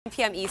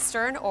p.m.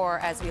 Eastern, or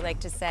as we like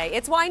to say,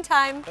 it's wine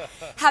time.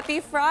 Happy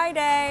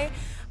Friday.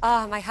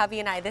 My hubby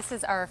and I, this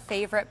is our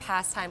favorite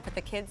pastime. Put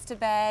the kids to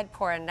bed,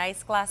 pour a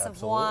nice glass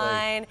of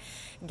wine,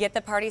 get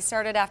the party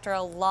started after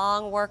a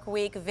long work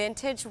week.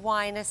 Vintage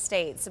Wine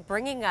Estates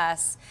bringing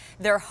us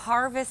their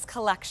harvest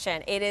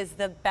collection. It is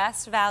the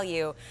best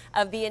value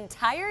of the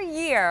entire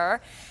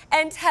year.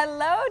 And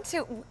hello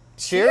to...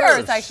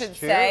 Cheers, I should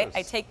say.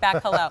 I take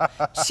back hello.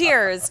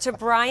 Cheers to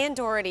Brian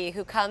Doherty,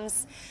 who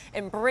comes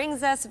and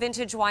brings us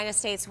Vintage Wine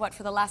Estates. What,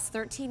 for the last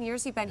 13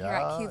 years you've been here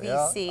at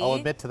QVC? Yeah. I'll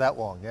admit to that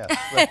long, yes.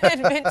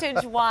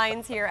 Vintage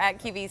wines here at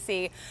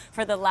QVC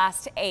for the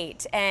last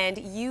 8. And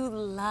you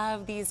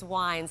love these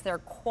wines. They're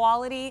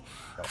quality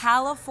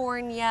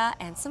California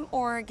and some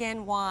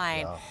Oregon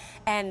wine. Yeah.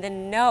 And the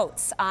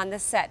notes on the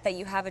set that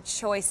you have a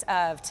choice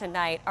of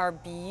tonight are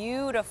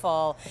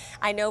beautiful.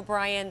 I know,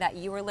 Brian, that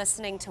you were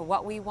listening to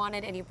what we wanted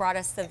and you brought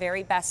us the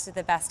very best of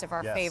the best of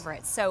our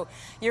favorites. So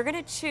you're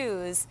going to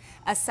choose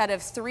a set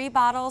of 3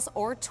 bottles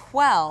or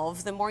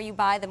 12. The more you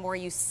buy, the more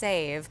you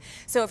save.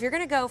 So if you're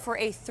going to go for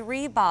a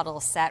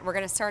 3-bottle set, we're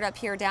going to start up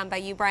here down by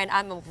you, Brian.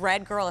 I'm a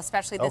red girl,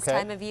 especially this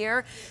time of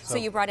year. So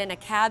you brought in a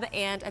Cab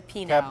and a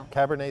Pinot.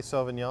 Cabernet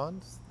Sauvignon,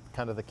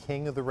 kind of the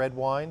king of the red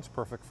wines,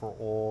 perfect for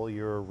all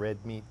your red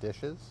meat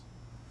dishes.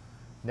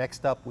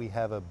 Next up, we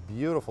have a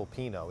beautiful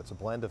Pinot. It's a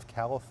blend of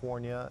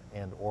California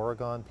and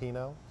Oregon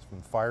Pinot. It's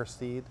from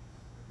Firesteed.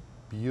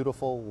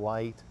 Beautiful,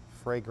 light,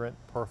 fragrant,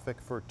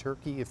 perfect for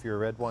turkey if you're a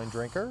red wine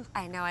drinker.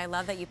 I know, I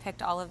love that you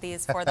picked all of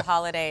these for the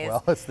holidays.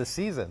 Well, it's the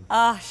season.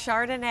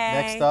 Chardonnay.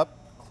 Next up,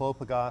 Clos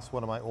Pegase,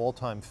 one of my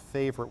all-time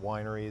favorite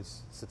wineries.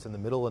 Sits in the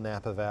middle of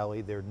Napa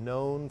Valley. They're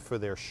known for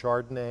their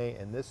Chardonnay,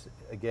 and this,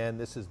 again,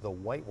 this is the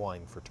white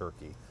wine for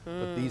turkey.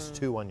 Put these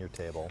 2 on your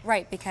table.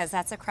 Right, because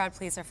that's a crowd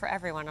pleaser for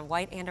everyone, a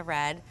white and a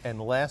red. And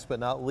last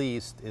but not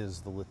least is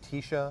the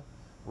Letitia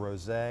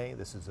Rosé.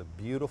 This is a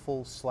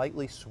beautiful,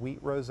 slightly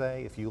sweet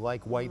rosé. If you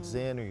like white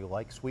zin or you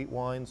like sweet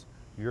wines,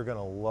 you're going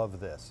to love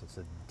this. It's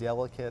a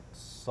delicate,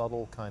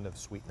 subtle kind of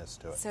sweetness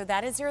to it. So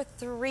that is your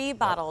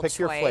 3-bottle choice. Pick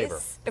your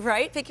flavor.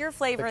 Right, pick your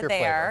flavor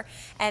there.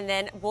 And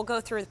then we'll go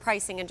through the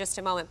pricing in just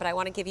a moment, but I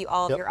want to give you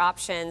all of your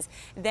options.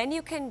 Then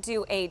you can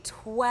do a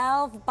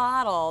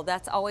 12-bottle.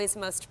 That's always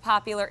most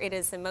popular. It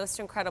is the most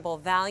incredible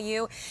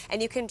value.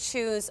 And you can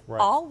choose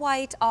all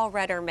white, all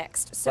red, or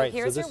mixed. So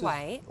here's your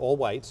white. All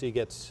white, so you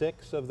get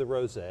 6 of the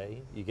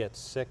rosé, you get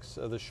 6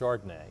 of the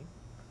Chardonnay.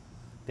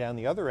 Down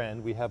the other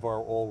end, we have our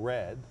all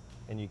red.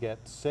 And you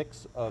get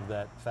 6 of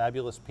that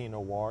fabulous Pinot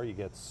Noir, you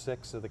get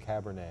 6 of the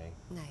Cabernet.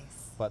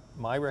 Nice. But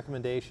my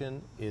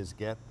recommendation is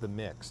get the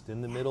mixed.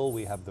 In the middle,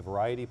 we have the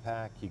variety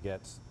pack. You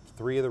get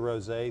 3 of the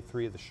Rosé,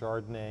 3 of the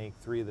Chardonnay,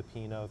 3 of the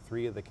Pinot,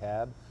 3 of the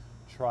Cab.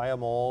 Try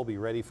them all, be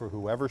ready for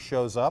whoever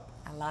shows up.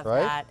 I love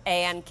that.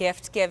 And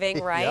gift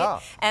giving, right? Yeah.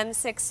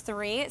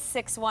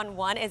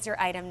 M63611 is your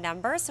item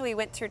number. So we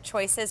went through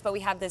choices, but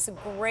we have this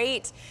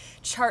great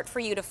chart for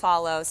you to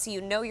follow so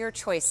you know your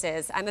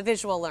choices. I'm a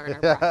visual learner,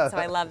 Brian, so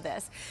I love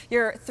this.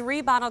 Your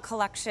 3-bottle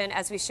collection,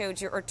 as we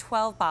showed you, or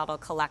 12-bottle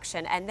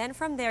collection. And then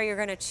from there, you're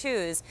going to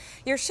choose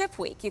your ship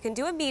week. You can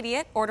do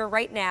immediate, order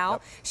right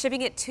now,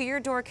 shipping it to your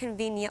door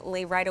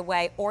conveniently right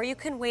away, or you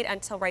can wait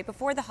until right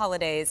before the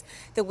holidays,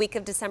 the week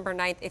of December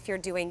 9th, if you're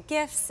doing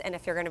gifts and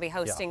if you're going to be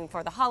hosting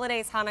for the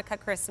holidays, Hanukkah,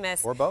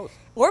 Christmas. Or both.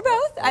 Or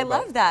both. I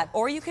love that.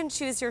 Or you can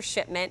choose your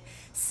shipment,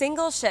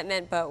 single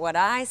shipment, but what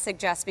I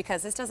suggest,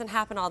 because this doesn't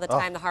happen all the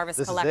time, the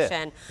Harvest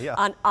Collection,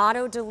 on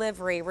auto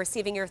delivery,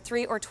 receiving your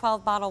 3 or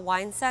 12-bottle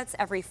wine sets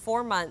every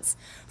 4 months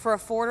for a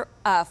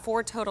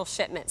 4 total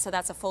shipment. So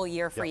that's a full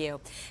year for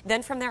you.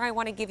 Then from there, I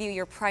want to give you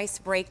your price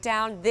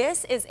breakdown.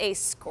 This is a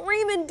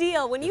screaming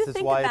deal. When you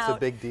think about, this is why it's a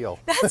big deal.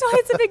 That's why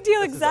it's a big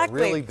deal,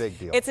 exactly. It's a really big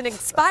deal. It's an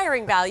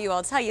inspiring value,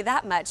 I'll tell you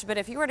that much. But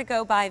if you were to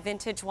go buy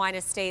Vintage Wine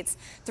Estates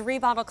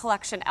 3-bottle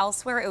collection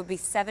elsewhere, it would be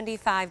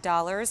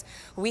 $75.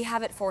 We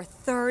have it for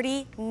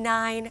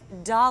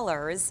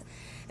 $39.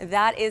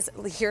 That is,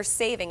 you're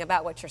saving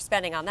about what you're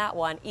spending on that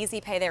one.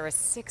 Easy pay there is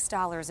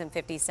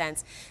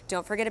 $6.50.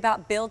 Don't forget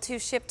about bill to,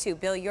 ship to.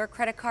 Bill your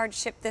credit card,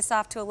 ship this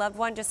off to a loved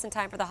one just in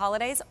time for the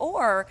holidays,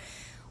 or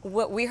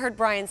what we heard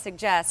Brian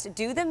suggest,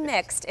 do the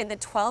mixed in the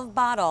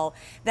 12-bottle.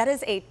 That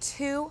is a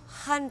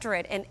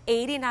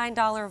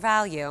 $289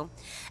 value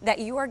that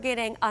you are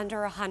getting under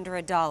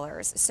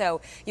 $100.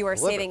 So you are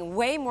saving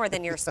way more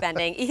than you're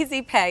spending.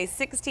 Easy pay,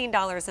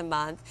 $16 a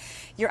month.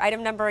 Your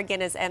item number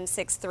again is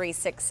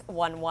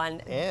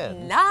M63611.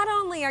 And not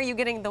only are you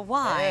getting the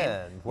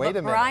wine, wait a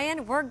minute,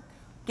 Brian, we're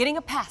getting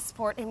a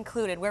passport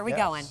included. Where are we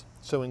going?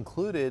 So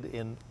included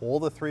in all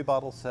the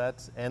 3-bottle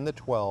sets and the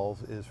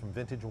 12 is from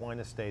Vintage Wine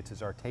Estates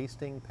is our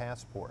tasting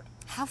passport.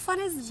 How fun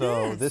is this?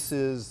 So this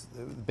is,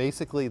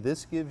 basically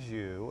this gives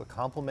you a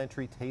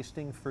complimentary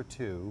tasting for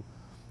 2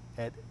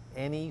 at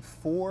any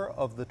 4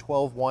 of the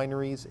 12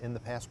 wineries in the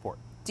passport.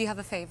 Do you have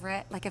a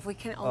favorite? Like if we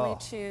can only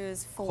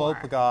choose 4. Clos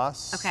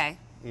Pegase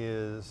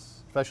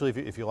is, especially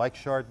if you like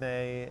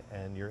Chardonnay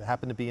and you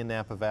happen to be in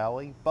Napa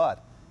Valley,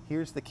 but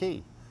here's the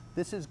key.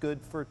 This is good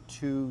for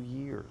 2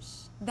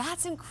 years.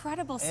 That's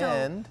incredible. So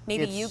And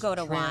maybe it's you go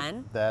to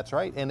one. That's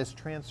right, and it's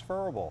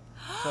transferable.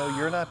 So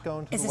you're not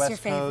going to Is the this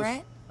West your Coast.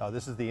 favorite? Oh,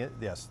 this is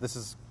this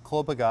is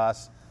Clos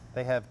Pegase.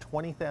 They have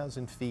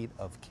 20,000 feet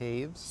of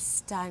caves.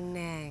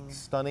 Stunning.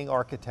 Stunning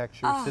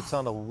architecture. Sits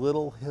on a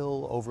little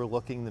hill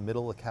overlooking the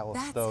middle of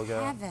Calistoga.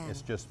 That's heaven.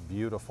 It's just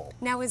beautiful.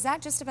 Now, is that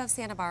just above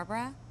Santa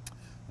Barbara?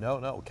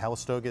 No,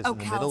 Calistoga is in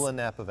the middle of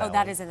Napa Valley. Oh,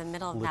 that is in the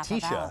middle of Napa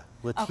Valley.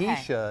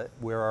 Letitia,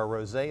 where our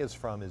rosé is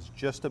from, is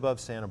just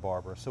above Santa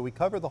Barbara. So we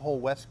cover the whole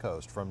West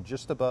Coast from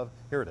just above,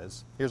 here it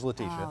is, here's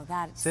Letitia. Oh,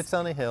 that's sits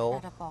on a hill,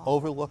 incredible.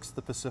 overlooks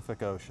the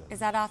Pacific Ocean. Is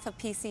that off of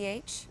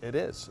PCH? It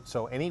is.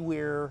 So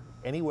anywhere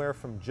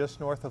from just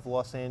north of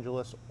Los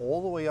Angeles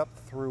all the way up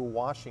through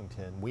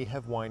Washington, we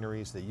have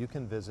wineries that you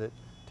can visit,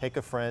 take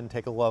a friend,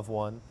 take a loved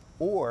one,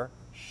 or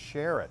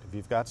share it. If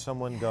you've got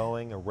someone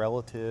going, a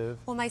relative.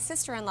 Well, my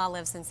sister-in-law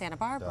lives in Santa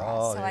Barbara,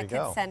 Oh, so there I you could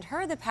go. send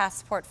her the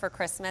passport for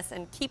Christmas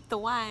and keep the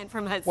wine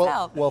for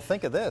myself. Well,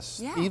 think of this.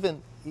 Yeah.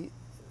 Even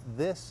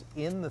this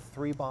in the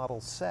 3-bottle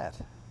set.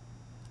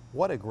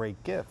 What a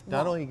great gift.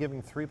 Not only are you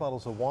giving 3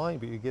 bottles of wine,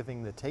 but you're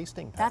giving the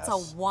tasting pass. That's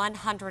a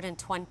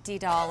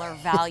 $120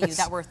 value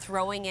that we're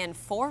throwing in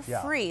for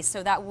free,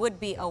 so that would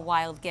be a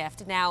wild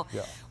gift. Now,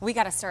 we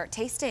got to start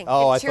tasting.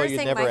 Oh, I Cheersing, thought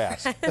you'd never my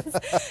ask.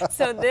 friends.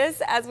 So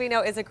this, as we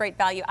know, is a great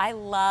value. I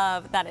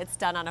love that it's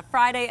done on a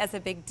Friday as a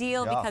big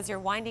deal because you're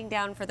winding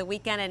down for the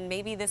weekend, and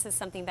maybe this is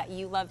something that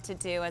you love to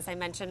do. As I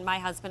mentioned, my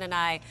husband and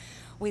I,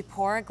 we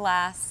pour a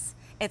glass.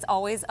 It's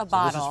always a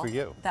bottle this is for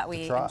you that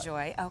we to try.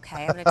 enjoy.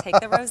 Okay, I'm going to take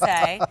the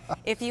rosé,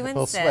 if you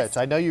We'll insist. switch.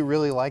 I know you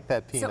really like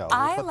that Pinot. So We'll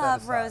I put that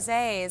love aside.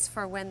 rosés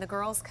for when the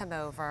girls come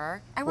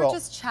over and we're Well,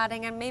 just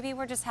chatting and maybe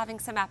we're just having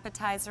some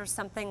appetizers,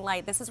 something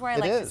light. This is where I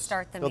It like is. to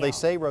start the Well, meal. they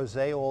say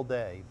rosé all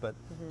day, but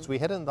as we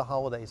head into the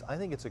holidays, I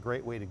think it's a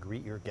great way to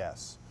greet your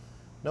guests.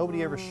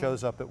 Nobody ever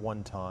shows up at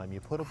one time. You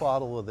put a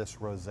bottle of this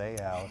rosé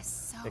out.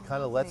 is so It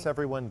kind of lets lovely.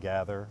 everyone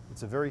gather.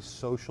 It's a very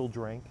social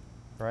drink,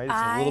 right? It's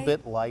a little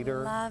bit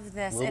lighter, love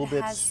this. a little It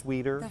bit has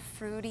sweeter. the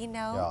fruity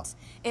note.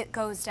 It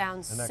goes down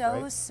Isn't that so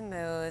great?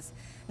 smooth.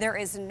 There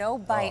is no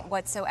bite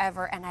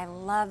whatsoever, and I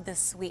love the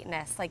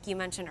sweetness. Like you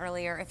mentioned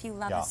earlier, if you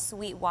love a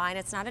sweet wine,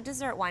 it's not a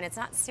dessert wine, it's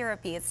not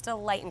syrupy, it's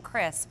still light and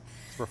crisp.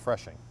 It's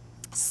refreshing.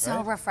 So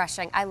Right?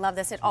 refreshing. I love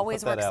this. It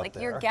always put that works. out Like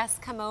your there. guests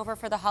come over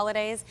for the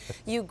holidays,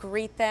 you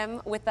greet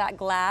them with that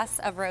glass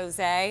of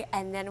rosé,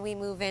 and then we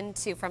move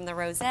into, from the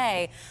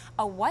rosé,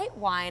 a white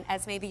wine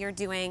as maybe you're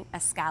doing a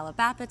scallop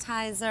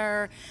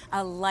appetizer,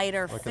 a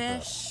lighter Look at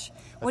this. fish.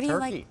 A What do you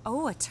turkey. like?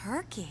 Oh, a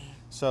turkey.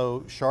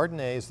 So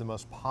Chardonnay is the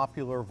most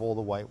popular of all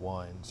the white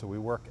wines. So we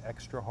work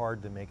extra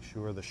hard to make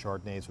sure the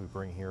Chardonnays we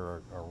bring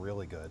here are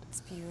really good.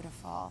 It's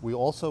beautiful. We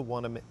also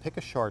want to pick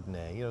a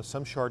Chardonnay. You know,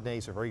 some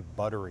Chardonnays are very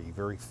buttery,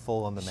 very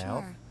full on the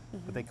mouth,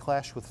 but they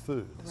clash with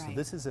food. So Right.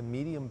 this is a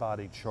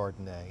medium-bodied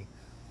Chardonnay,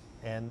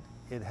 and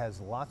it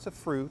has lots of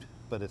fruit,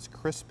 but it's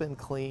crisp and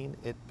clean.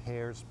 It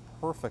pairs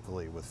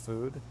perfectly with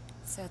food.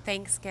 So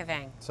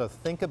Thanksgiving. So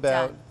think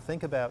Done.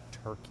 about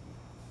turkey,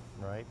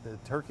 right? The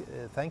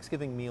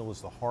Thanksgiving meal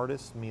is the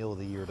hardest meal of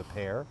the year to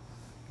pair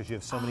because you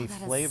have so many that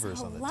is flavors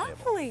so on the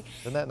lovely. table.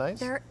 Isn't that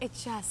nice?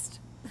 It's just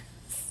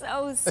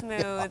so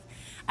smooth.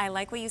 I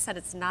like what you said.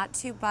 It's not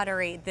too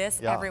buttery. This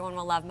Yeah. everyone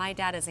will love. My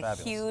dad is a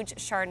Fabulous. huge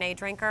Chardonnay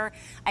drinker.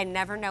 I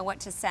never know what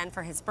to send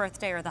for his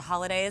birthday or the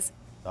holidays.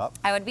 Up.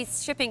 I would be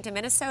shipping to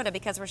Minnesota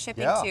because we're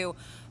shipping Yeah. to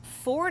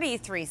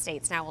 43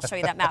 states now. We'll show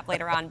you that map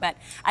later on, but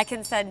I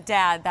can send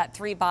Dad that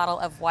 3-bottle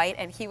of white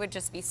and he would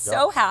just be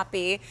so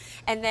happy.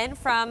 And then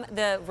from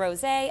the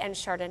rosé and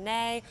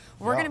Chardonnay,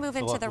 we're Yeah. going to move So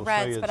into look, the we'll show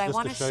reds, you- but I just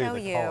want to to show you show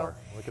the you color.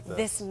 Look at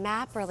this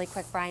map really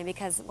quick, Brian,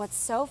 because what's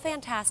so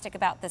fantastic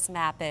about this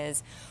map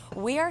is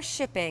we are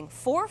shipping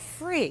for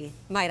free,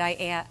 might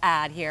I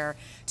add here,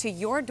 to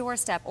your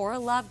doorstep or a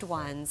loved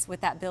one's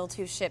with that bill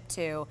to ship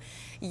to,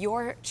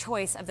 your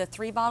choice of the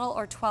 3-bottle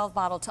or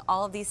 12-bottle to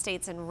all of these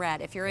states in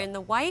red. If you're in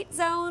the white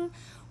zone,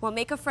 we'll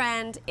make a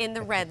friend in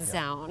the red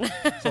zone.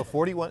 So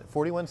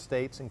 41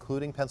 states,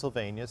 including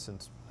Pennsylvania,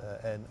 since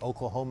and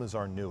Oklahoma is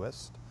our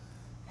newest.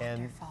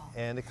 Wonderful.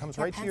 And it comes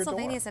Yeah, right to your door.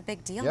 Pennsylvania is a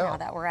big deal Yeah. now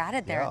that we're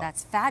added there. Yeah.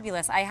 That's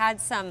fabulous. I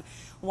had some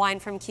wine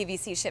from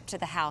QVC shipped to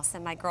the house,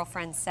 and my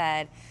girlfriend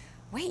said,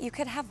 wait, you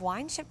could have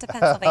wine shipped to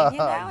Pennsylvania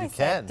now? I You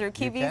said, can.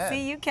 through You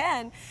QVC, you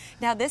can.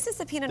 Now, this is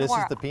the Pinot This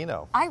Noir. is the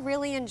Pinot. I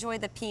really enjoy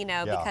the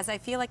Pinot Yeah. because I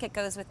feel like it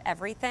goes with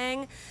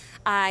everything.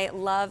 I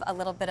love a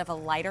little bit of a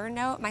lighter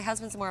note. My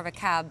husband's more of a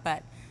cab,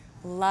 but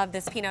love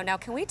this Pinot. Now,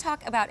 can we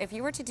talk about, if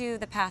you were to do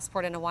the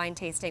passport in a wine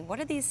tasting, what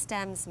do these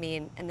stems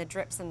mean and the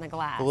drips in the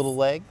glass? The little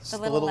legs. The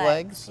little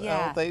legs,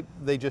 yeah.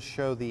 They just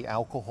show the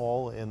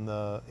alcohol in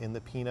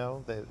the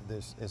Pinot.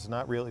 It's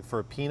not really for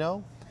a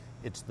Pinot.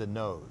 It's the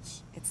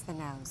nose, It's the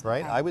nose.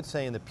 right? okay. I would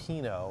say in the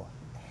Pinot,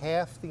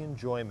 half the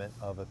enjoyment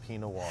of a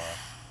Pinot Noir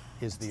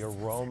is the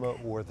aroma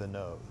or the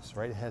nose,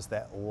 right? It has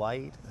that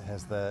light, it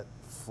has that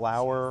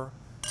flower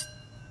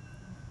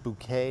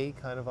bouquet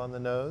kind of on the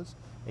nose,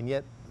 and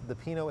yet the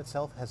Pinot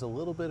itself has a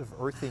little bit of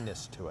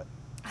earthiness to it.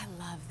 I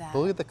love that. But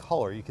look at the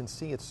color. You can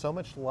see it's so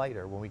much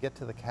lighter when we get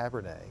to the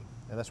Cabernet.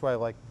 And that's why I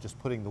like just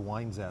putting the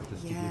wines out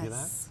just to give you that.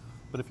 Yes.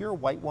 But if you're a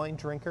white wine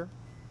drinker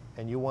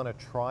and you want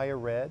to try a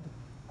red,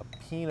 a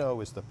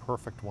Pinot is the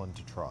perfect one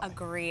to try.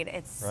 Agreed.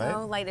 It's Right?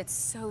 so light, it's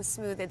so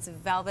smooth, it's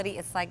velvety,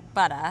 it's like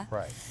butter.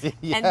 Right.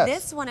 Yes. And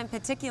this one in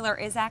particular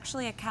is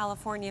actually a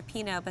California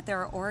Pinot, but there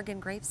are Oregon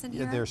grapes in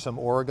here. Yeah, there's some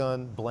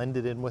Oregon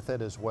blended in with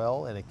it as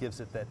well, and it gives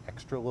it that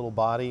extra little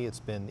body. It's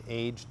been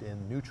aged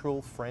in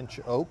neutral French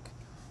oak.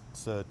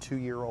 It's a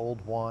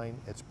 2-year-old wine.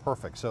 It's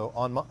perfect. So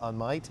on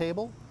my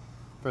table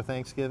for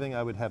Thanksgiving,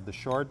 I would have the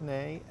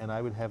Chardonnay and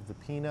I would have the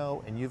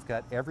Pinot, and you've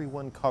got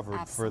everyone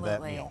covered for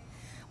that meal.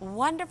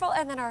 Wonderful.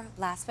 And then our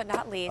last but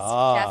not least,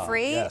 Ah,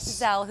 Jeffrey yes.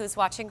 Zell, who's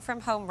watching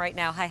from home right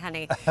now. Hi,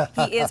 honey.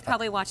 He is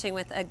probably watching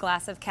with a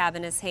glass of Cab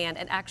in his hand,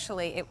 and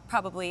actually it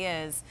probably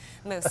is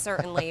most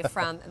certainly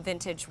from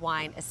Vintage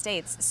Wine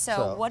Estates.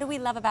 So what do we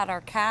love about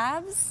our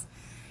Cabs?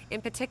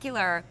 In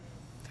particular,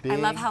 I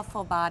love how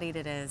full-bodied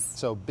it is.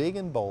 So big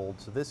and bold.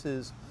 So this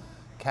is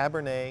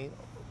Cabernet,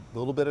 a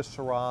little bit of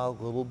Syrah,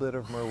 a little bit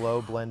of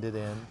Merlot blended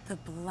in. The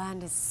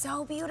blend is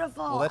so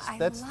beautiful. Well, I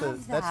that's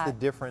love that's the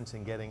difference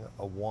in getting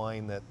a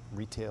wine that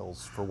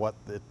retails for what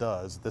it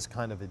does. This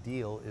kind of a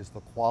deal is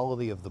the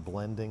quality of the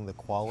blending, the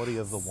quality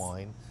of the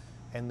wine,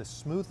 and the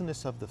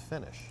smoothness of the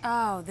finish.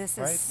 Oh, this is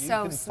Right?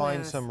 so You can smooth.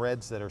 find some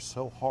reds that are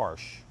so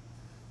harsh.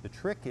 The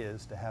trick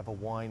is to have a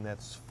wine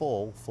that's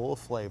full of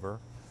flavor,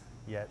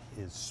 yet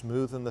is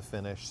smooth in the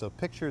finish. So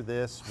picture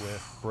this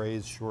with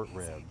braised short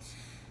ribs,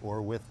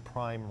 or with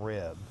prime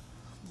rib.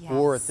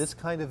 Or at this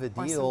kind of a Or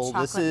some deal,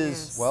 this chocolate is,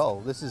 mousse.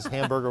 well, this is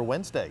Hamburger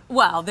Wednesday.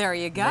 Well, there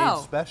you go.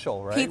 Made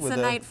special, right? Pizza With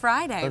Night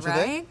Friday, don't you right?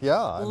 think?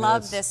 Yeah. I mean,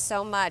 Love it's- this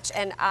so much.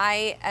 And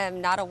I am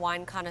not a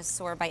wine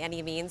connoisseur by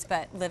any means,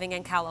 but living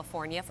in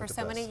California for Look at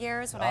so many this.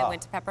 years, when I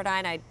went to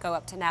Pepperdine, I'd go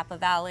up to Napa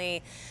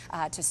Valley,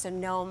 to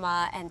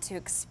Sonoma, and to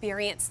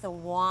experience the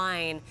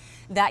wine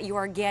that you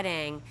are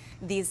getting.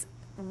 These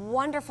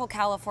wonderful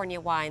California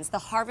wines, the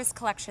Harvest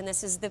Collection,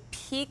 this is the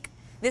peak.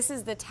 This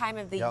is the time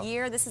of the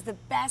year. This is the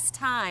best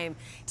time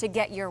to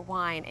get your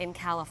wine in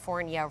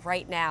California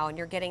right now, and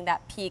you're getting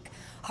that peak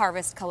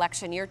Harvest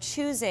Collection. You're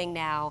choosing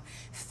now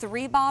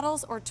 3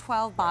 bottles or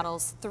 12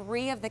 bottles,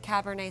 3 of the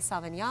Cabernet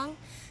Sauvignon,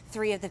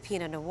 3 of the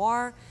Pinot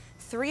Noir,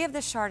 3 of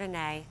the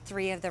Chardonnay,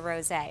 3 of the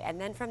Rosé. And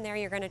then from there,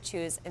 you're going to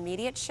choose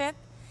immediate ship,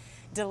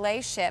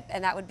 delay ship,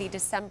 and that would be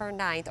December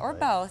 9th, or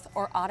both,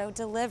 or auto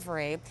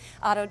delivery.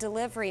 Auto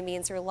delivery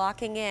means you're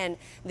locking in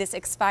this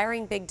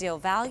expiring big deal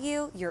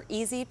value, your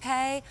easy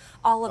pay,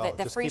 all of it,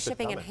 the just free keep it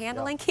shipping and coming.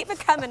 handling. Keep it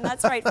coming,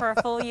 that's right, for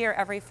a full year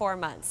every 4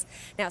 months.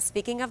 Now,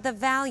 speaking of the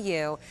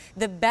value,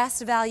 the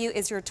best value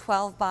is your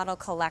 12 bottle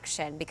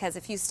collection, because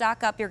if you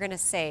stock up, you're gonna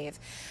save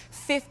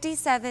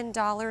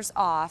 $57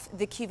 off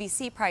the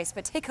QVC price,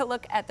 but take a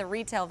look at the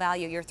retail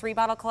value. Your 3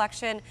 bottle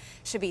collection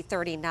should be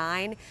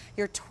 $39.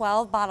 Your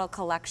 12 bottle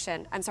collection,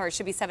 I'm sorry,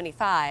 should be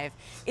 $75,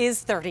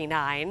 is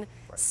 $39.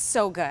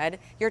 So good.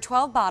 Your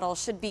 12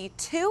 bottles should be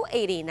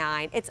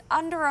 $289. It's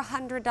under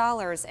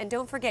 $100. And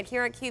don't forget,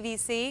 here at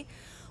QVC,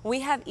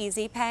 we have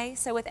easy pay.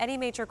 So with any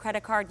major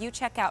credit card, you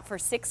check out for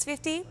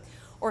 $650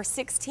 or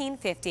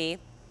 $1650,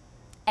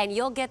 and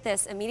you'll get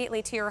this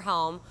immediately to your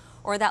home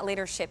or that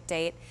later ship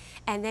date,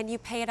 and then you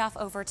pay it off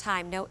over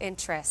time, no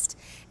interest.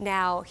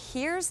 Now,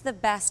 here's the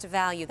best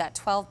value, that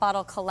 12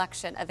 bottle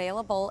collection,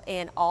 available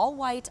in all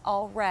white,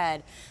 all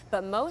red,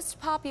 but most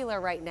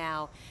popular right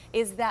now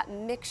is that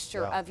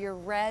mixture of your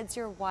reds,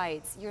 your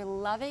whites. You're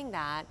loving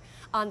that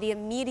on the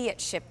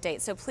immediate ship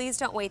date. So please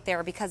don't wait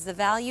there, because the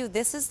value,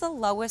 this is the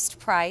lowest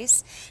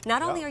price.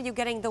 Not only are you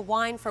getting the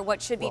wine for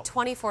what should be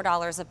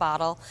 $24 a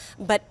bottle,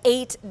 but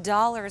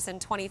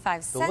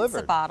 $8.25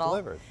 a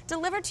bottle.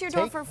 Delivered to your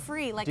door for free.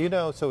 Like, do you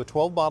know, so a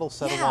 12 bottle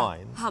set of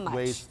wine How much?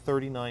 weighs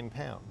 39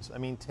 pounds. I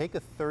mean, take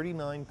a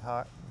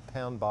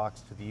 39-pound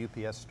box to the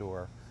UPS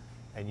store,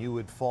 and you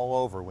would fall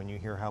over when you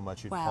hear how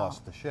much it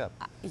costs to ship.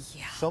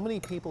 So many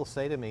people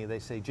say to me, they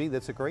say, gee,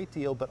 that's a great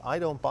deal, but I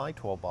don't buy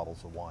 12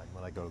 bottles of wine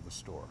when I go to the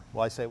store.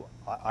 Well, I say, well,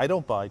 I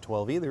don't buy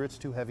 12 either. It's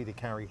too heavy to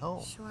carry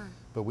home. Sure.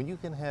 But when you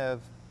can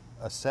have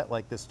a set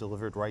like this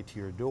delivered right to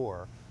your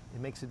door,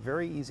 it makes it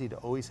very easy to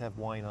always have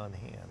wine on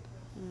hand.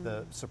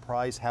 The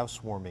surprise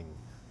housewarming,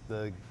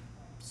 the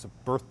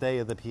birthday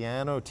of the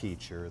piano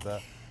teacher.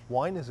 The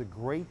wine is a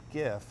great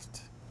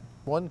gift.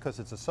 One, because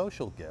it's a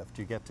social gift.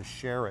 You get to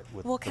share it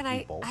with the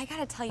people. I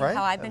gotta tell you right?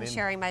 how I've been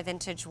sharing my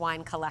vintage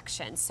wine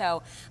collection.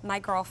 So my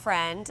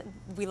girlfriend,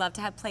 we love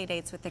to have play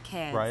dates with the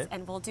kids,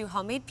 and we'll do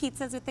homemade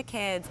pizzas with the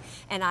kids.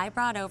 And I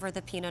brought over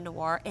the Pinot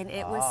Noir, and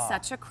it was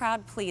such a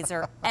crowd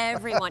pleaser.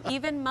 Everyone,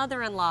 even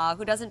mother-in-law,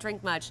 who doesn't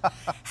drink much,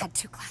 had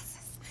 2 glasses.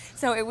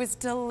 So it was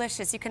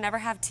delicious. You can never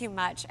have too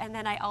much. And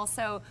then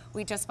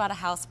we just bought a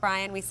house,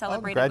 Brian. We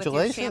celebrated with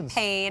your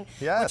champagne,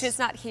 which is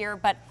not here,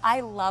 but I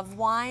love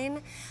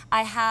wine.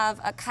 I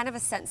have a kind of a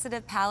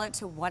sensitive palate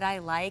to what I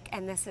like,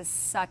 and this is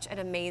such an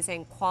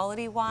amazing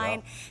quality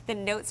wine. The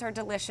notes are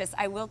delicious.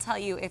 I will tell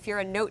you, if you're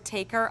a note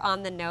taker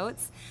on the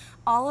notes,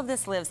 All of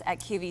this lives at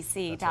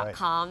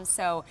QVC.com.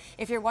 So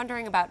if you're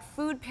wondering about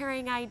food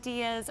pairing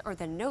ideas or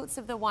the notes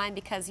of the wine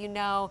because you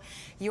know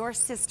your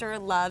sister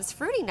loves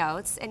fruity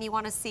notes and you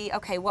want to see,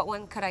 okay, what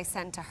one could I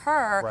send to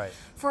her? Right.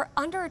 For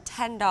under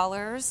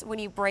 $10, when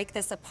you break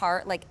this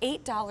apart, like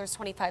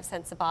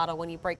 $8.25 a bottle when you break